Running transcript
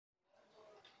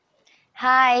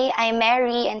Hi, I'm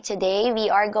Mary, and today we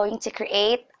are going to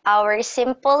create our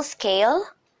simple scale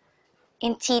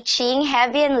in teaching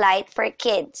heavy and light for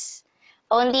kids.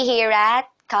 Only here at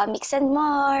Commix and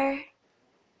More.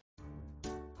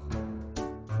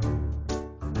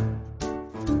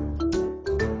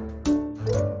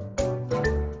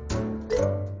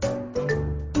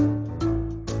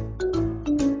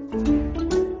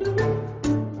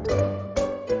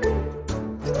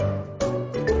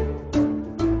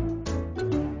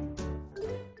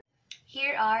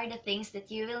 Here are the things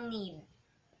that you will need.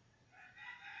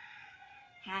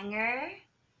 Hanger,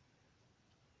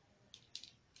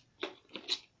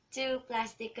 2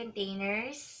 plastic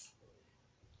containers,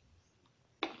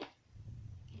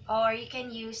 or you can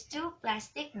use 2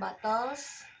 plastic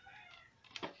bottles,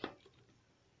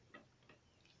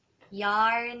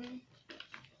 yarn,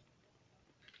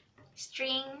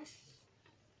 strings,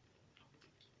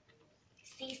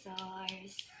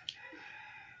 scissors,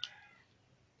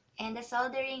 and a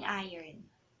soldering iron.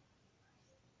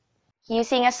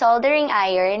 Using a soldering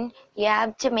iron, you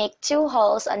have to make 2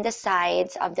 holes on the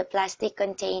sides of the plastic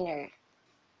container.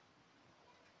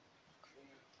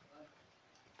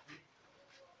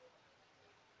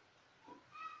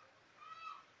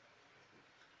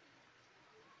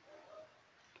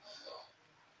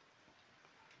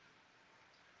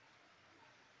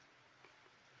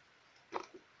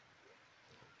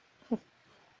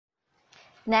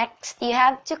 Next, you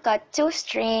have to cut 2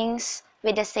 strings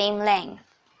with the same length.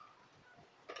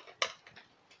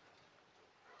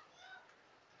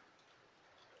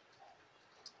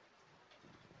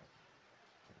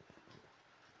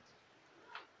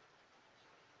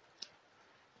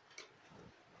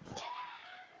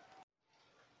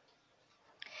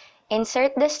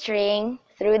 Insert the string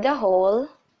through the hole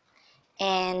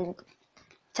and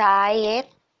tie it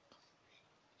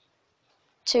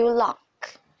to lock.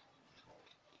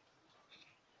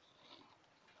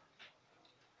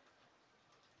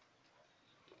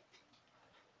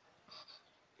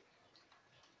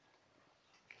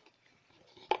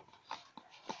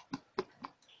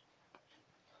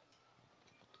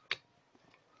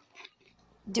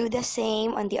 Do the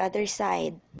same on the other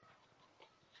side.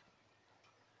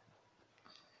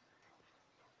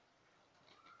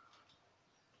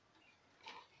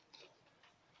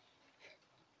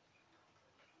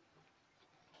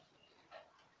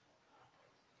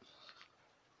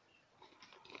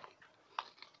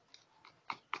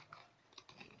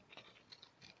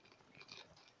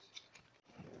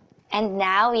 And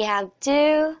now we have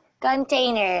 2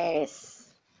 containers.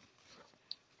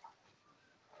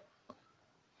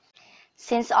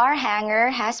 Since our hanger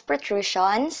has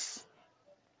protrusions,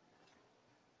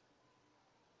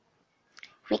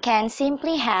 we can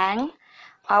simply hang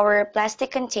our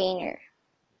plastic container.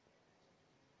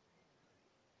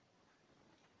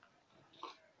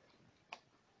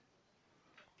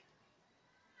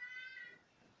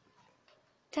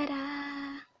 Ta-da!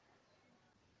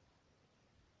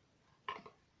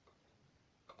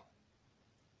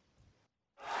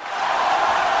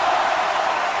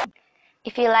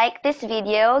 If you like this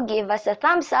video, give us a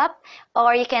thumbs up,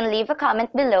 or you can leave a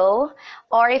comment below.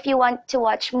 Or if you want to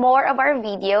watch more of our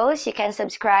videos, you can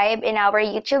subscribe in our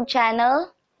YouTube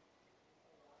channel.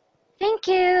 Thank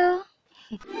you!